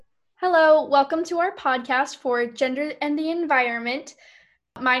Hello, welcome to our podcast for Gender and the Environment.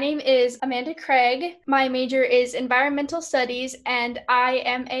 My name is Amanda Craig. My major is Environmental Studies, and I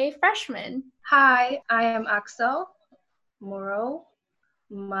am a freshman. Hi, I am Axel Moreau.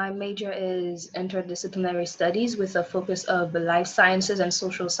 My major is interdisciplinary studies with a focus of life sciences and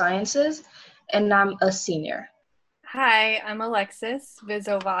social sciences, and I'm a senior. Hi, I'm Alexis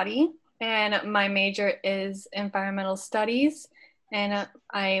Vizovati, and my major is environmental studies, and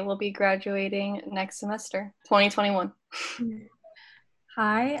I will be graduating next semester, 2021.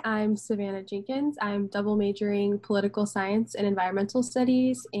 Hi, I'm Savannah Jenkins. I'm double majoring political science and environmental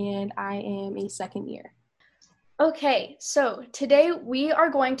studies, and I am a second year. Okay, so today we are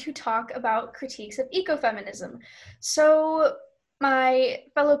going to talk about critiques of ecofeminism. So, my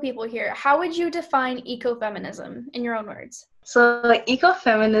fellow people here, how would you define ecofeminism in your own words? So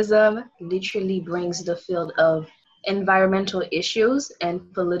ecofeminism literally brings the field of environmental issues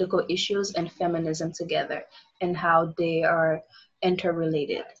and political issues and feminism together and how they are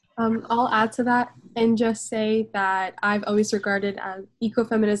interrelated. I'll add to that and just say that I've always regarded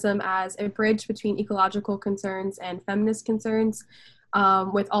ecofeminism as a bridge between ecological concerns and feminist concerns,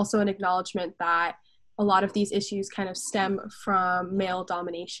 with also an acknowledgement that a lot of these issues kind of stem from male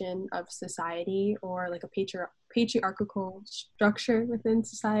domination of society or like a patriarchal structure within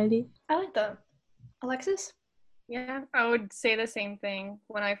society. I like that. Alexis? Yeah, I would say the same thing.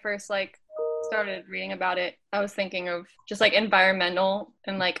 When I first started reading about it, I was thinking of just environmental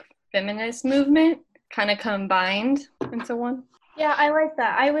and feminist movement kind of combined into one. Yeah, I like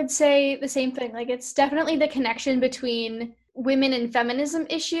that. I would say the same thing. It's definitely the connection between women and feminism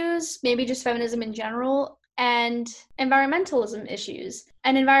issues, maybe just feminism in general, and environmentalism issues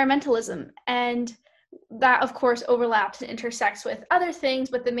and environmentalism. And that, of course, overlaps and intersects with other things,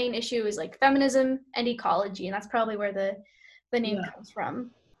 but the main issue is feminism and ecology, and that's probably where the name comes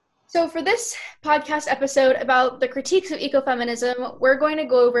from. So for this podcast episode about the critiques of ecofeminism, we're going to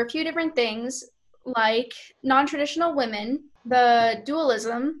go over a few different things like non-traditional women, the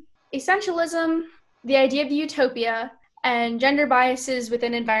dualism, essentialism, the idea of utopia, and gender biases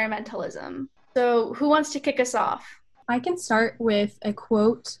within environmentalism. So who wants to kick us off? I can start with a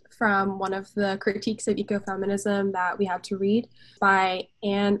quote from one of the critiques of ecofeminism that we had to read by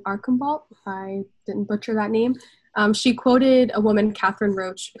Anne Archambault, if I didn't butcher that name. She quoted a woman, Catherine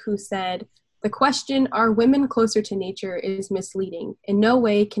Roach, who said, "The question, are women closer to nature, is misleading. In no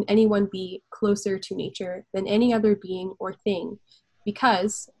way can anyone be closer to nature than any other being or thing,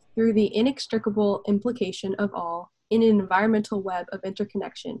 because through the inextricable implication of all, in an environmental web of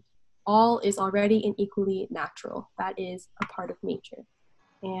interconnection, all is already and equally natural. That is a part of nature."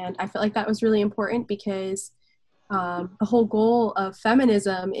 And I felt like that was really important because the whole goal of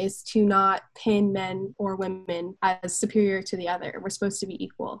feminism is to not pin men or women as superior to the other. We're supposed to be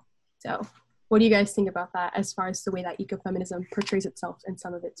equal. So what do you guys think about that as far as the way that ecofeminism portrays itself in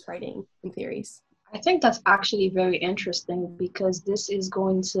some of its writing and theories? I think that's actually very interesting because this is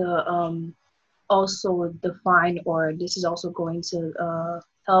going to also define, or this is also going to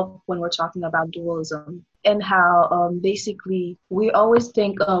help when we're talking about dualism and how basically we always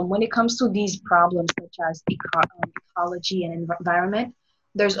think when it comes to these problems such as ecology and environment,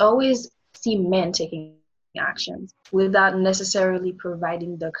 there's always see men taking actions without necessarily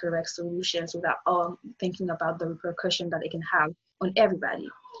providing the correct solutions, without thinking about the repercussion that it can have on everybody.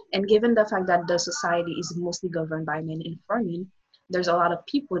 And given the fact that the society is mostly governed by men and for men, there's a lot of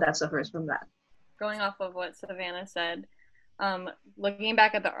people that suffers from that. Going off of what Savannah said, looking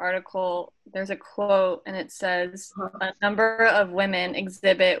back at the article, there's a quote and it says, "A number of women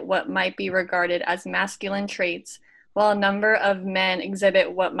exhibit what might be regarded as masculine traits, while a number of men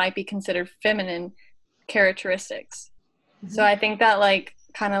exhibit what might be considered feminine characteristics." Mm-hmm. So I think that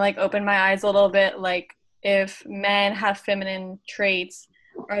kind of opened my eyes a little bit. If men have feminine traits,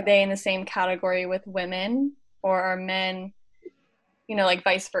 are they in the same category with women, or are men,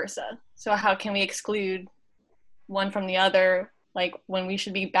 vice versa? So how can we exclude one from the other, when we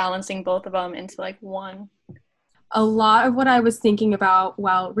should be balancing both of them into one? A lot of what I was thinking about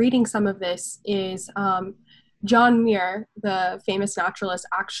while reading some of this is John Muir, the famous naturalist,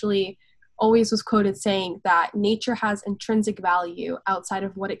 actually always was quoted saying that nature has intrinsic value outside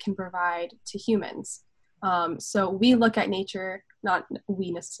of what it can provide to humans. So we look at nature, not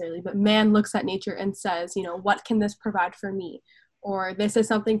we necessarily, but man looks at nature and says, what can this provide for me? Or this is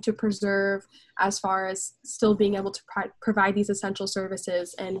something to preserve as far as still being able to provide these essential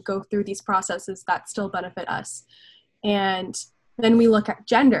services and go through these processes that still benefit us. And then we look at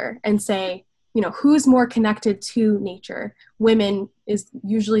gender and say, who's more connected to nature? Women is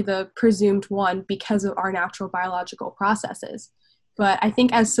usually the presumed one because of our natural biological processes. But I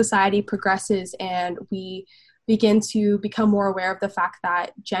think as society progresses and we begin to become more aware of the fact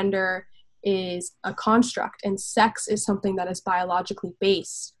that gender is a construct and sex is something that is biologically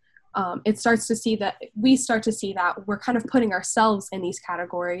based, we start to see that we're kind of putting ourselves in these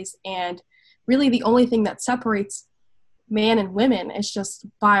categories, and really the only thing that separates man and women is just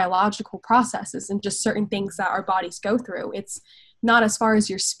biological processes and just certain things that our bodies go through. It's not as far as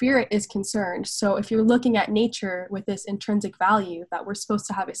your spirit is concerned. So if you're looking at nature with this intrinsic value that we're supposed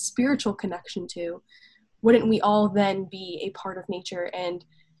to have a spiritual connection to, wouldn't we all then be a part of nature and,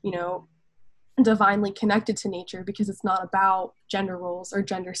 divinely connected to nature, because it's not about gender roles or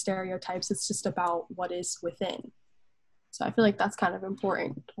gender stereotypes, it's just about what is within. So I feel like that's kind of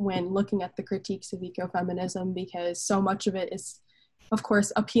important when looking at the critiques of ecofeminism, because so much of it is, of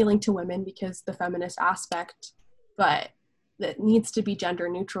course, appealing to women because the feminist aspect, but it needs to be gender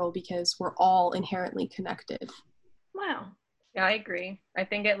neutral because we're all inherently connected. Wow. Yeah, I agree. I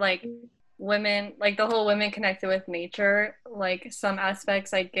think it women, the whole women connected with nature, some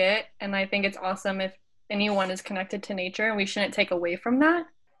aspects I get, and I think it's awesome if anyone is connected to nature, and we shouldn't take away from that,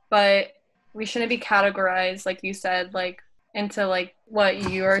 but we shouldn't be categorized, like you said, into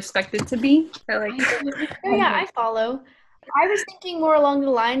what you're expected to be. Or, yeah, I follow. I was thinking more along the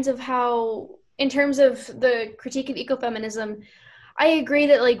lines of how, in terms of the critique of ecofeminism, I agree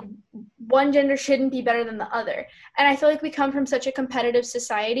that one gender shouldn't be better than the other. And I feel like we come from such a competitive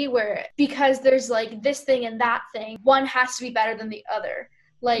society where, because there's this thing and that thing, one has to be better than the other.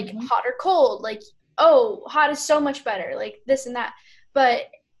 Hot or cold, oh, hot is so much better, this and that. But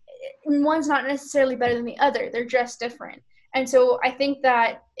one's not necessarily better than the other. They're just different. And so I think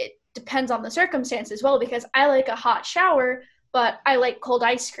that it depends on the circumstance as well, because I like a hot shower, but I like cold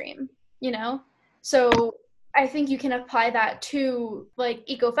ice cream, So I think you can apply that to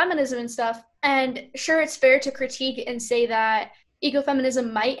ecofeminism and stuff. And sure, it's fair to critique and say that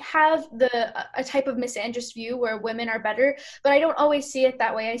ecofeminism might have a type of misandrist view where women are better, but I don't always see it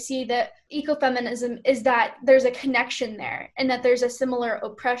that way. I see that ecofeminism is that there's a connection there and that there's a similar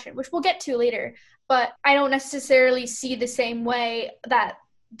oppression, which we'll get to later, but I don't necessarily see the same way that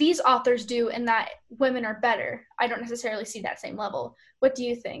these authors do, and that women are better. I don't necessarily see that same level. What do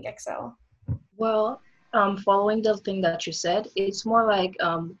you think, Excel? Well, following the thing that you said, it's more like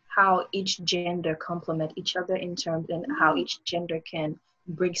how each gender complement each other in terms, and how each gender can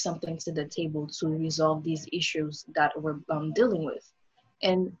bring something to the table to resolve these issues that we're dealing with.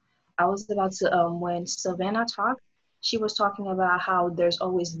 And I was about to, when Savannah talked, she was talking about how there's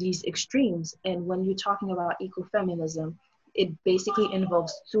always these extremes. And when you're talking about ecofeminism, it basically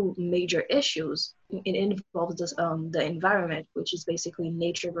involves two major issues. It involves the environment, which is basically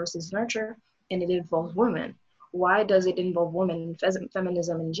nature versus nurture, and it involves women. Why does it involve women in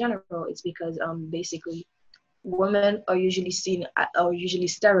feminism in general? It's because basically women are usually seen, or usually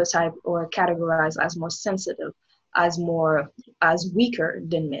stereotyped or categorized as more sensitive, as weaker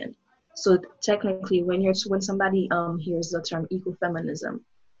than men. So technically, when somebody hears the term ecofeminism,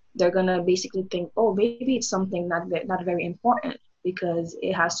 they're gonna basically think, oh, maybe it's something not very important because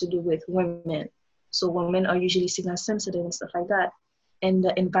it has to do with women. So women are usually seen as sensitive and stuff like that, and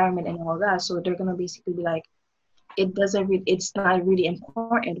the environment and all that. So they're gonna basically be like, it's not really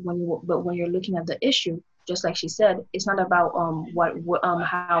important but when you're looking at the issue, just like she said, it's not about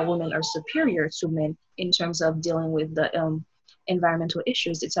how women are superior to men in terms of dealing with the environmental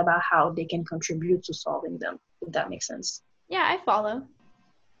issues. It's about how they can contribute to solving them, if that makes sense. Yeah, I follow.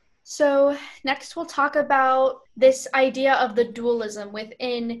 So next we'll talk about this idea of the dualism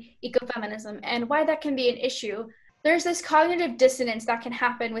within ecofeminism and why that can be an issue. There's this cognitive dissonance that can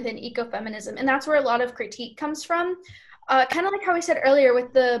happen within ecofeminism, and that's where a lot of critique comes from. Kind of like how we said earlier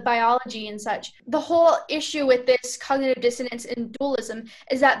with the biology and such. The whole issue with this cognitive dissonance in dualism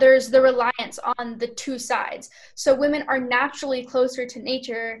is that there's the reliance on the two sides. So women are naturally closer to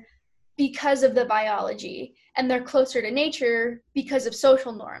nature because of the biology, and they're closer to nature because of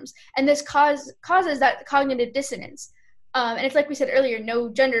social norms. And this causes that cognitive dissonance. And it's like we said earlier, no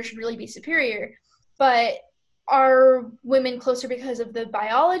gender should really be superior, but are women closer because of the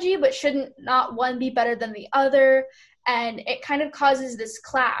biology, but shouldn't not one be better than the other? And it kind of causes this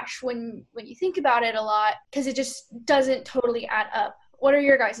clash when you think about it a lot, because it just doesn't totally add up. What are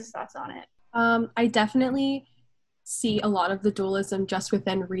your guys' thoughts on it? I definitely see a lot of the dualism just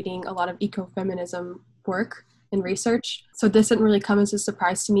within reading a lot of ecofeminism work and research. So this didn't really come as a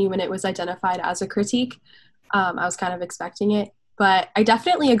surprise to me when it was identified as a critique. I was kind of expecting it. But I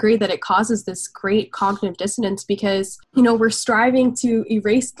definitely agree that it causes this great cognitive dissonance because, you know, we're striving to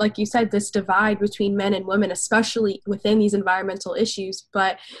erase, like you said, this divide between men and women, especially within these environmental issues,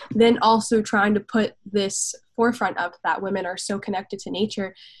 but then also trying to put this forefront of that women are so connected to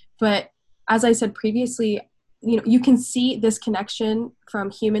nature. But as I said previously, you know, you can see this connection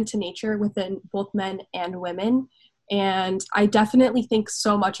from human to nature within both men and women. And I definitely think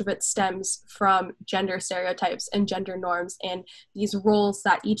so much of it stems from gender stereotypes and gender norms and these roles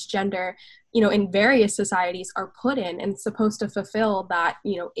that each gender, you know, in various societies are put in and supposed to fulfill that,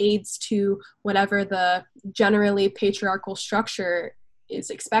 you know, aids to whatever the generally patriarchal structure is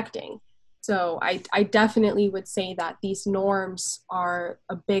expecting. So I definitely would say that these norms are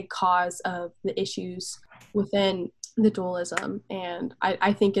a big cause of the issues within the dualism. And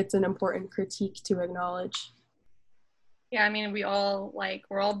I think it's an important critique to acknowledge. Yeah, I mean, we're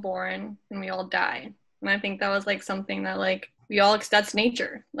all born and we all die. And I think that was like something that like that's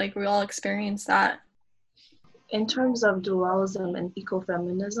nature. Like we all experience that. In terms of dualism and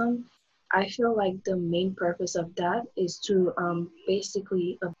ecofeminism, I feel like the main purpose of that is to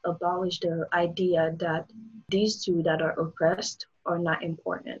basically abolish the idea that these two that are oppressed are not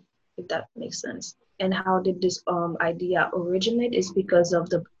important, if that makes sense. And how did this idea originate is because of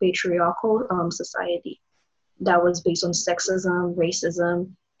the patriarchal society that was based on sexism, racism,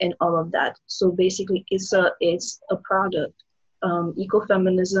 and all of that. So basically, it's a product.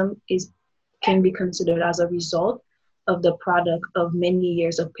 Ecofeminism can be considered as a result of the product of many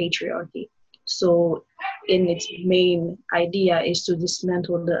years of patriarchy. So, in its main idea is to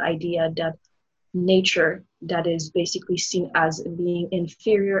dismantle the idea that nature that is basically seen as being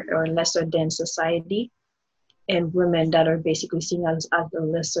inferior or lesser than society, and women that are basically seen as a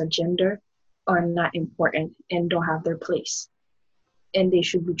lesser gender are not important and don't have their place. And they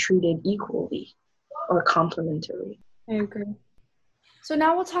should be treated equally or complementary. I agree. So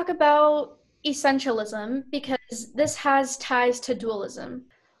now we'll talk about essentialism because this has ties to dualism.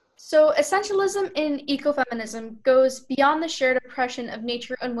 So essentialism in ecofeminism goes beyond the shared oppression of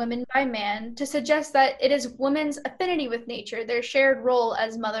nature and women by man to suggest that it is women's affinity with nature, their shared role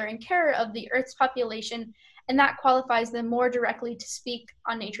as mother and carer of the Earth's population, and that qualifies them more directly to speak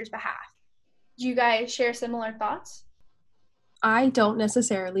on nature's behalf. Do you guys share similar thoughts? I don't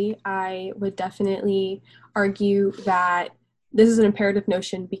necessarily. I would definitely argue that this is an imperative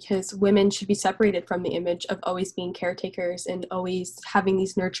notion because women should be separated from the image of always being caretakers and always having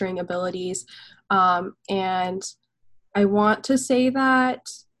these nurturing abilities. And I want to say that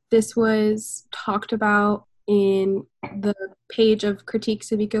this was talked about in the page of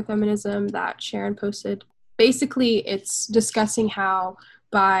critiques of ecofeminism that Sharon posted. Basically, it's discussing how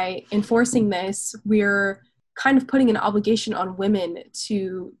by enforcing this, we're kind of putting an obligation on women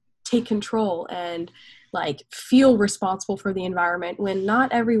to take control and like feel responsible for the environment when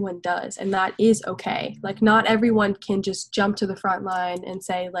not everyone does, and that is okay. Like not everyone can just jump to the front line and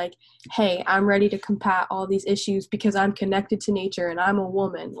say like, hey, I'm ready to combat all these issues because I'm connected to nature and I'm a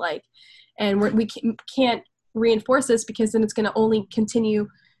woman. Like, and we can't reinforce this because then it's going to only continue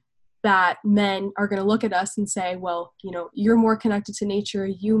that men are going to look at us and say, well, you know, you're more connected to nature,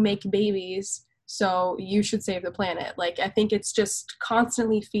 you make babies, so you should save the planet. Like, I think it's just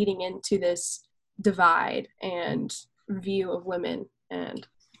constantly feeding into this divide and view of women, and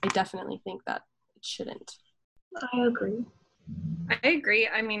I definitely think that it shouldn't. I agree. I agree.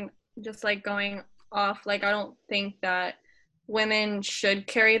 I mean, just like going off, like I don't think that women should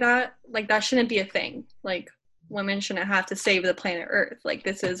carry that. Like that shouldn't be a thing. Like women shouldn't have to save the planet Earth. Like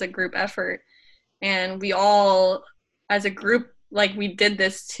this is a group effort, and we all, as a group, like we did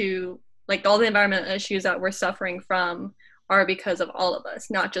this to like all the environmental issues that we're suffering from are because of all of us,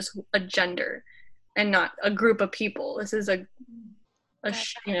 not just a gender and not a group of people. This is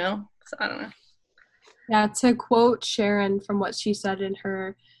you know, so I don't know. Yeah, to quote Sharon from what she said in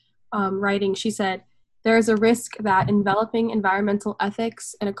her writing, she said, there is a risk that enveloping environmental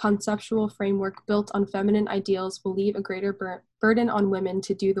ethics in a conceptual framework built on feminine ideals will leave a greater burden on women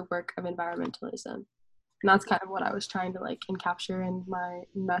to do the work of environmentalism. And that's kind of what I was trying to like encapture in my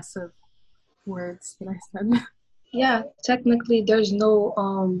mess of words that I said. Yeah, technically there's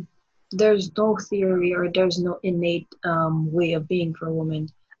no theory or there's no innate way of being for women,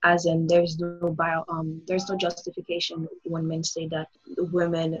 as in there's no justification when men say that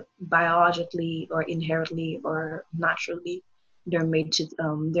women biologically or inherently or naturally they're made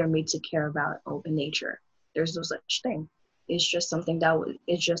to care about open nature. There's no such thing. It's just something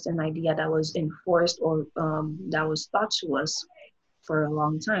it's just an idea that was enforced or that was taught to us for a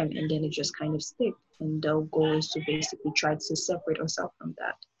long time, and then it just kind of stick. And the goal is to basically try to separate ourselves from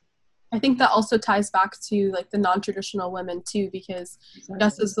that. I think that also ties back to like the non-traditional women too, because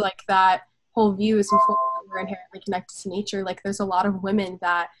just as like that whole view is important that we're inherently connected to nature, like there's a lot of women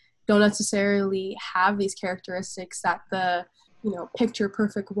that don't necessarily have these characteristics that the, you know, picture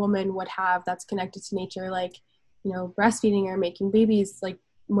perfect woman would have that's connected to nature, like, you know, breastfeeding or making babies. Like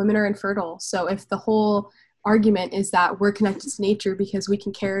women are infertile. So if the whole argument is that we're connected to nature because we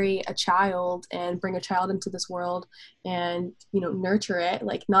can carry a child and bring a child into this world and, you know, nurture it,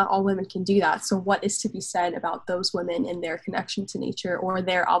 like not all women can do that. So what is to be said about those women and their connection to nature or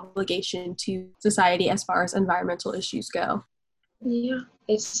their obligation to society as far as environmental issues go? Yeah,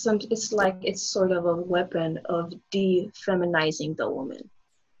 it's like it's sort of a weapon of de-feminizing the woman.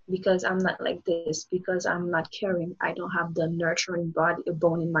 Because I'm not like this, because I'm not caring, I don't have the nurturing body,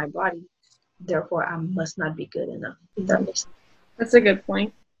 bone in my body, therefore I must not be good enough. If that makes sense. That's a good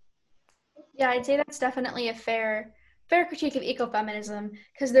point. Yeah, I'd say that's definitely a fair critique of ecofeminism,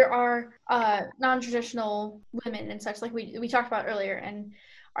 because there are non-traditional women and such, like we talked about earlier, and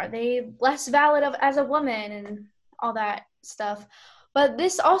are they less valid as a woman and all that stuff. But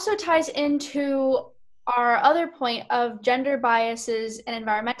this also ties into our other point of gender biases and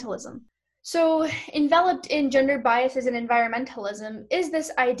environmentalism. So enveloped in gender biases and environmentalism is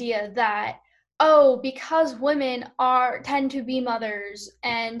this idea that, oh, because women tend to be mothers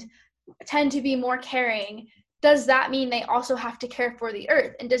and tend to be more caring, does that mean they also have to care for the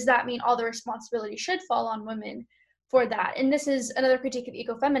earth? And does that mean all the responsibility should fall on women for that? And this is another critique of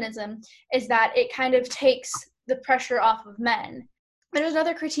ecofeminism, is that it kind of takes the pressure off of men. There's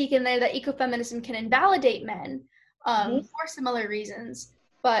another critique in there that ecofeminism can invalidate men for similar reasons.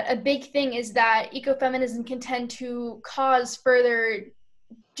 But a big thing is that ecofeminism can tend to cause further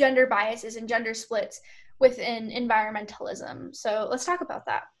gender biases and gender splits within environmentalism. So let's talk about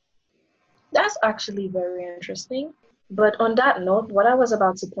that. That's actually very interesting. But on that note, what I was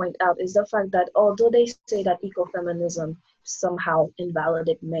about to point out is the fact that although they say that ecofeminism somehow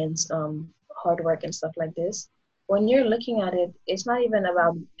invalidates men's hard work and stuff like this, when you're looking at it, it's not even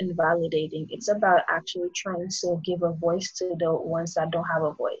about invalidating. It's about actually trying to give a voice to the ones that don't have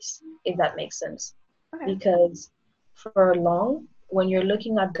a voice, if that makes sense. Okay. Because for long, when you're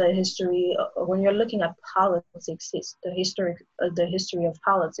looking at the history, when you're looking at politics, it's the history of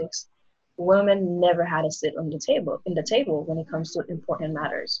politics, women never had a sit on the table when it comes to important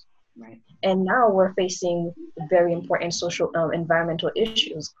matters. Right. And now we're facing very important social environmental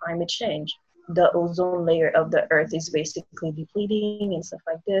issues, climate change. The ozone layer of the earth is basically depleting and stuff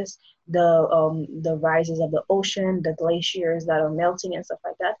like this. The rises of the ocean, the glaciers that are melting and stuff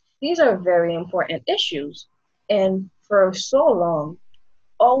like that. These are very important issues. And for so long,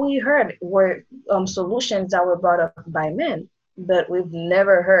 all we heard were solutions that were brought up by men, but we've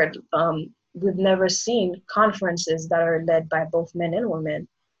never seen conferences that are led by both men and women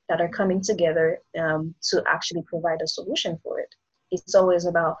that are coming together to actually provide a solution for it. It's always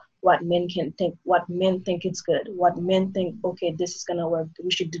about what men can think, what men think it's good, what men think, okay, this is gonna work, we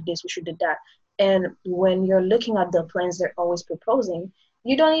should do this, we should do that. And when you're looking at the plans they're always proposing,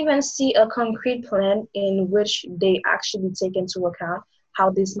 you don't even see a concrete plan in which they actually take into account how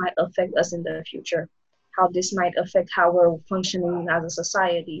this might affect us in the future, how this might affect how we're functioning as a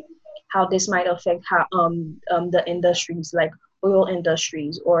society, how this might affect how the industries like oil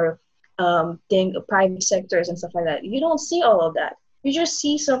industries or private sectors and stuff like that. You don't see all of that. You just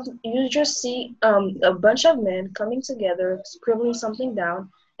see a bunch of men coming together, scribbling something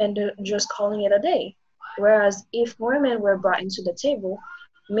down, and just calling it a day. Whereas if women were brought into the table,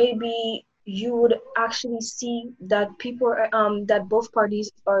 maybe you would actually see that that both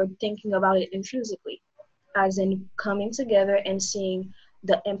parties are thinking about it intrinsically, as in coming together and seeing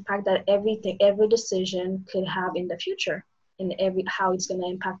the impact that every decision could have in the future, and how it's going to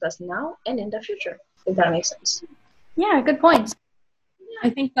impact us now and in the future, if that makes sense. Yeah, good points. I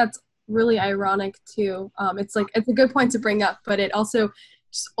think that's really ironic too. It's a good point to bring up, but it also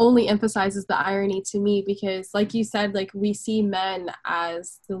just only emphasizes the irony to me because, like you said, like we see men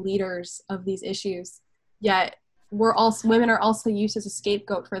as the leaders of these issues, yet women are also used as a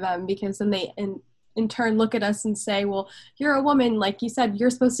scapegoat for them because then they in turn look at us and say, well, you're a woman, like you said, you're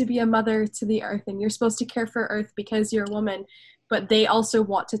supposed to be a mother to the earth and you're supposed to care for earth because you're a woman, but they also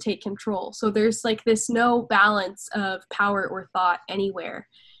want to take control. So there's like this no balance of power or thought anywhere.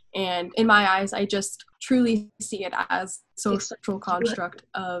 And in my eyes, I just truly see it as social construct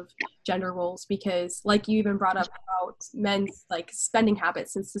of gender roles because, like you even brought up about men's like spending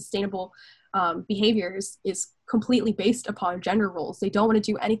habits and sustainable behaviors is completely based upon gender roles. They don't want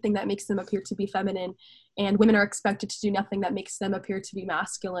to do anything that makes them appear to be feminine, and women are expected to do nothing that makes them appear to be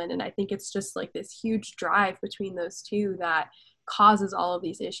masculine. And I think it's just like this huge drive between those two that causes all of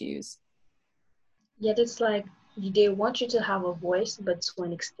these issues. Yet it's like they want you to have a voice, but to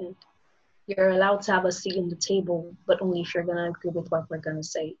an extent. You're allowed to have a seat in the table, but only if you're gonna agree with what we're gonna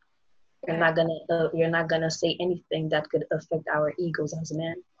say. You're not gonna say anything that could affect our egos as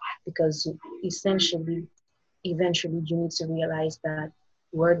men, because essentially, eventually, you need to realize that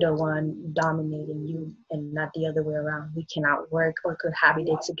we're the one dominating you and not the other way around. We cannot work or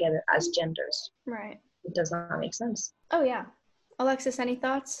cohabitate together as genders. Right. It does not make sense. Oh, yeah. Alexis, any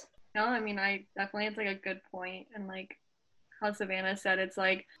thoughts? No, I mean, I definitely, it's like a good point. And like how Savannah said, it's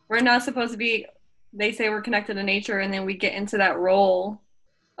like we're not supposed to be, they say we're connected to nature, and then we get into that role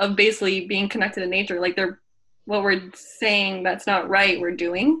of basically being connected to nature. Like what we're saying that's not right, we're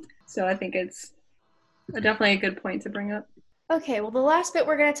doing. So I think it's definitely a good point to bring up. Okay, well, the last bit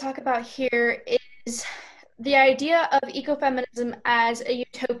we're going to talk about here is the idea of ecofeminism as a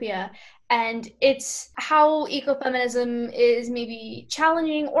utopia, and it's how ecofeminism is maybe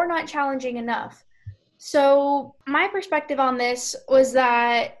challenging or not challenging enough. So, my perspective on this was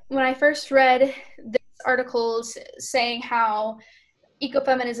that when I first read this article saying how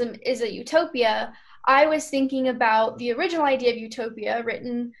ecofeminism is a utopia, I was thinking about the original idea of utopia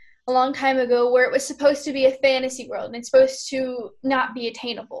written a long time ago, where it was supposed to be a fantasy world and it's supposed to not be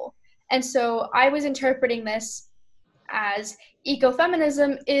attainable. And so I was interpreting this as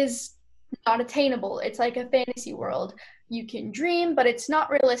ecofeminism is not attainable. It's like a fantasy world. You can dream, but it's not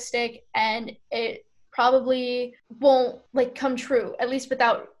realistic, and it probably won't like come true, at least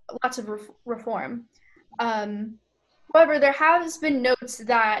without lots of reform. However, there has been notes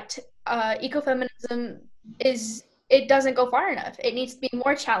that ecofeminism it doesn't go far enough. It needs to be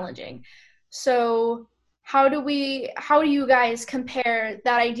more challenging. So how do you guys compare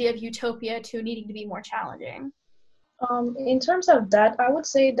that idea of utopia to needing to be more challenging? In terms of that, I would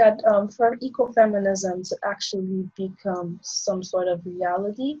say that for ecofeminism to actually become some sort of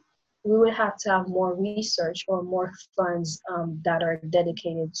reality, we would have to have more research or more funds that are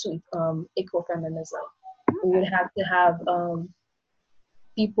dedicated to ecofeminism. We would have to have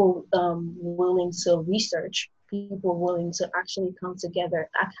people willing to research, people willing to actually come together,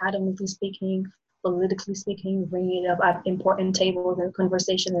 academically speaking, politically speaking, bringing it up at important tables and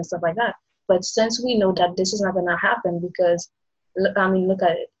conversations and stuff like that. But since we know that this is not going to happen, because I mean, look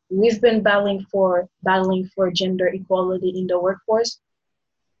at it. We've been battling for gender equality in the workforce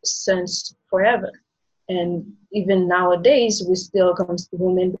since forever, and even nowadays,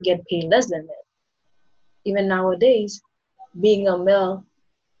 women get paid less than men. Even nowadays, being a male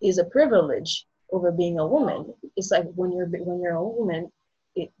is a privilege over being a woman. It's like when you're a woman,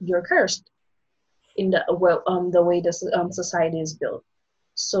 you're cursed in the way the society is built.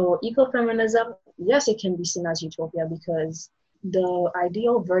 So ecofeminism, yes, it can be seen as utopia, because the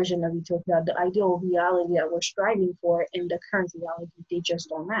ideal version of utopia, the ideal reality that we're striving for, and the current reality, they just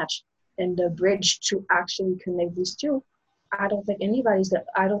don't match. And the bridge to actually connect these two, I don't think any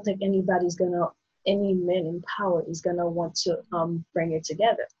man in power is gonna want to bring it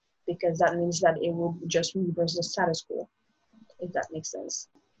together, because that means that it will just reverse the status quo, if that makes sense.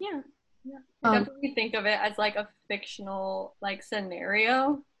 Yeah. I definitely think of it as like a fictional like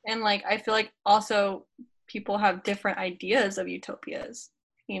scenario, and like I feel like also people have different ideas of utopias,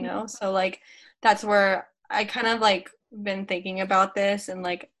 so like that's where I kind of like been thinking about this, and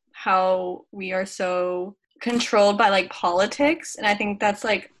like how we are so controlled by like politics, and I think that's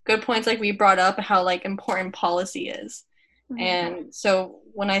like good points like we brought up, how like important policy is. Mm-hmm. And so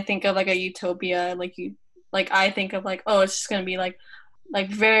when I think of like a utopia, I think of like, oh, it's just gonna be like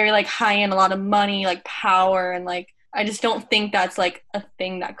very like high end, a lot of money, like power, and like I just don't think that's like a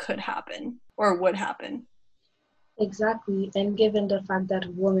thing that could happen or would happen. Exactly, and given the fact that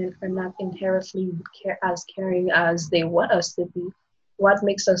women are not inherently as caring as they want us to be, what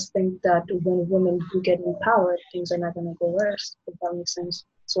makes us think that when women do get empowered, things are not going to go worse, if that makes sense?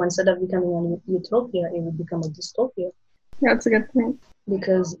 So instead of becoming a utopia, it would become a dystopia. Yeah, that's a good point.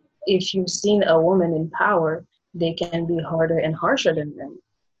 Because if you've seen a woman in power, they can be harder and harsher than men.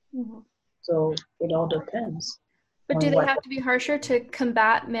 Mm-hmm. So it all depends. But do they have to be harsher to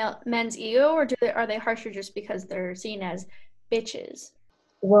combat men's ego, or are they harsher just because they're seen as bitches?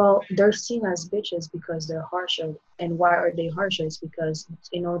 Well, they're seen as bitches because they're harsher. And why are they harsher? It's because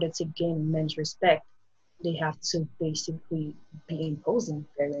in order to gain men's respect, they have to basically be imposing,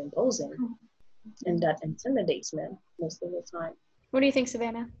 very imposing. Mm-hmm. And that intimidates men most of the time. What do you think,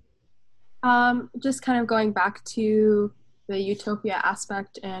 Savannah? Just kind of going back to the utopia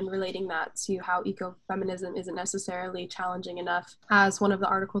aspect and relating that to how ecofeminism isn't necessarily challenging enough. As one of the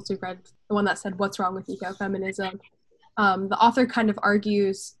articles we read, the one that said, "What's wrong with ecofeminism?" The author kind of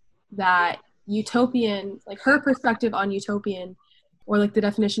argues that utopian, like her perspective on utopian, or like the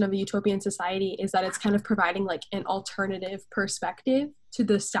definition of a utopian society is that it's kind of providing like an alternative perspective to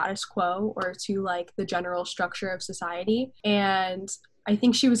the status quo or to like the general structure of society. And I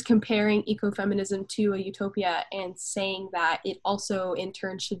think she was comparing ecofeminism to a utopia and saying that it also in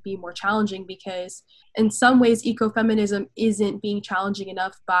turn should be more challenging, because in some ways ecofeminism isn't being challenging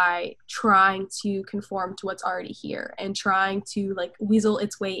enough by trying to conform to what's already here and trying to like weasel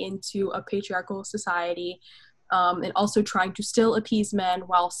its way into a patriarchal society, and also trying to still appease men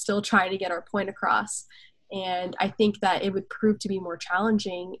while still trying to get our point across. And I think that it would prove to be more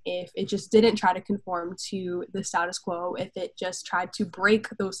challenging if it just didn't try to conform to the status quo, if it just tried to break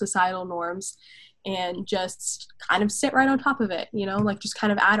those societal norms and just kind of sit right on top of it, you know, like just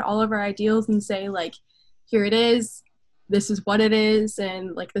kind of add all of our ideals and say like, here it is, this is what it is,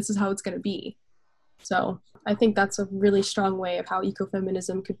 and like this is how it's going to be. So I think that's a really strong way of how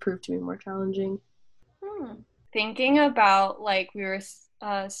ecofeminism could prove to be more challenging. Thinking about like we were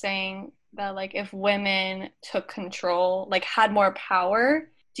saying that like if women took control, like had more power,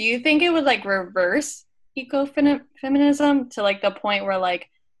 do you think it would like reverse ecofeminism to like the point where like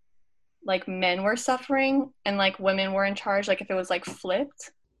men were suffering and like women were in charge, like if it was like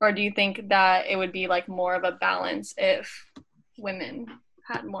flipped? Or do you think that it would be like more of a balance if women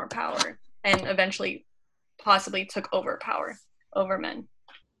had more power and eventually possibly took over power over men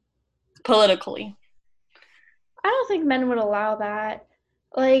politically? I don't think men would allow that.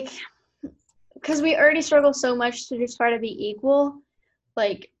 Like, because we already struggle so much to just try to be equal.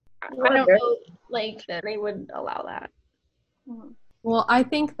 Like, I don't know, like, that they would allow that. Well, I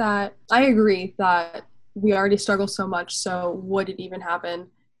think that I agree that we already struggle so much, so would it even happen?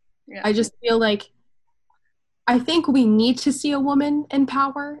 Yeah. I just feel like I think we need to see a woman in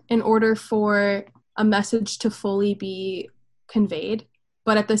power in order for a message to fully be conveyed.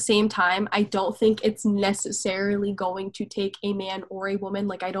 But at the same time, I don't think it's necessarily going to take a man or a woman.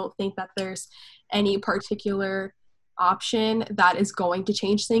 Like, I don't think that there's any particular option that is going to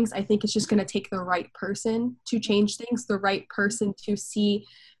change things. I think it's just going to take the right person to change things, the right person to see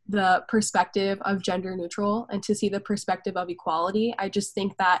the perspective of gender neutral and to see the perspective of equality. I just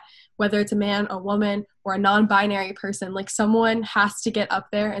think that whether it's a man, a woman, or a non-binary person, like someone has to get up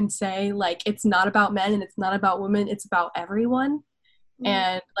there and say, like, it's not about men and it's not about women, it's about everyone.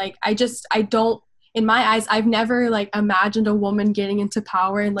 And like I don't, in my eyes, I've never like imagined a woman getting into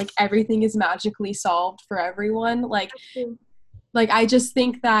power and like everything is magically solved for everyone. Like I just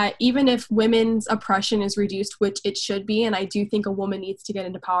think that even if women's oppression is reduced, which it should be, and I do think a woman needs to get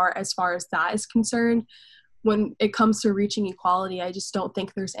into power as far as that is concerned, when it comes to reaching equality, I just don't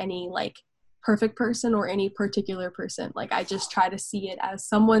think there's any like perfect person or any particular person. Like I just try to see it as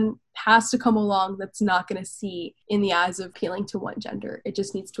someone has to come along that's not going to see in the eyes of appealing to one gender. It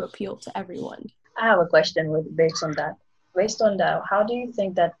just needs to appeal to everyone. I have a question based on that. Based on that, how do you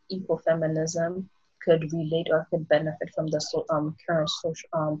think that ecofeminism could relate or could benefit from the current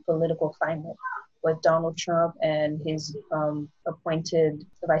social political climate with Donald Trump and his appointed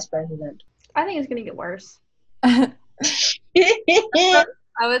vice president? I think it's going to get worse.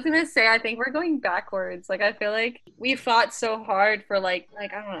 I was gonna say, I think we're going backwards. Like, I feel like we fought so hard for like I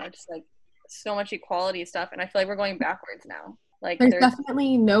don't know, just like so much equality stuff, and I feel like we're going backwards now. Like, there's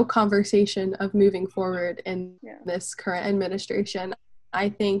definitely no conversation of moving forward in this current administration. I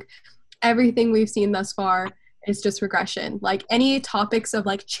think everything we've seen thus far is just regression. Like any topics of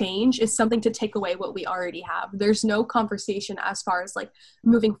like change is something to take away what we already have. There's no conversation as far as like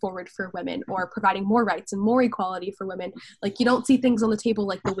moving forward for women or providing more rights and more equality for women. Like you don't see things on the table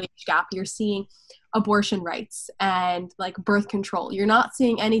like the wage gap. You're seeing abortion rights and like birth control. You're not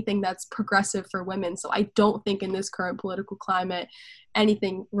seeing anything that's progressive for women. So I don't think in this current political climate,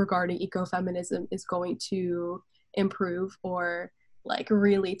 anything regarding ecofeminism is going to improve or like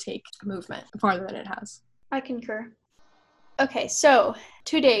really take movement farther than it has. I concur. Okay, so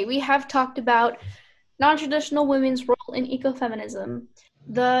today we have talked about non-traditional women's role in ecofeminism,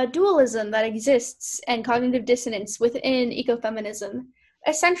 the dualism that exists and cognitive dissonance within ecofeminism,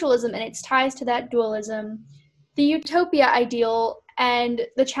 essentialism and its ties to that dualism, the utopia ideal, and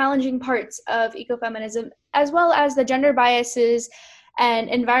the challenging parts of ecofeminism, as well as the gender biases and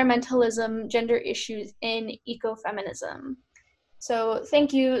environmentalism gender issues in ecofeminism. So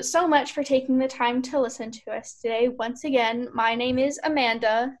thank you so much for taking the time to listen to us today. Once again, my name is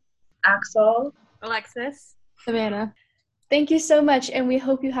Amanda. Axel. Alexis. Savannah. Thank you so much, and we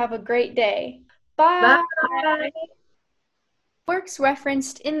hope you have a great day. Bye. Bye. Works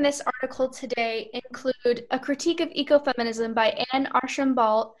referenced in this article today include A Critique of Ecofeminism by Anne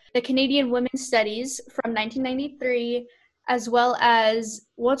Archambault, The Canadian Women's Studies from 1993, as well as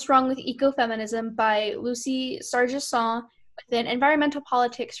What's Wrong with Ecofeminism by Lucy Sargesson, within Environmental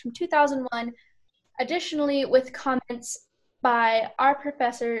Politics from 2001. Additionally, with comments by our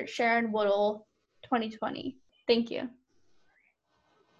professor, Sharon Woodall, 2020. Thank you.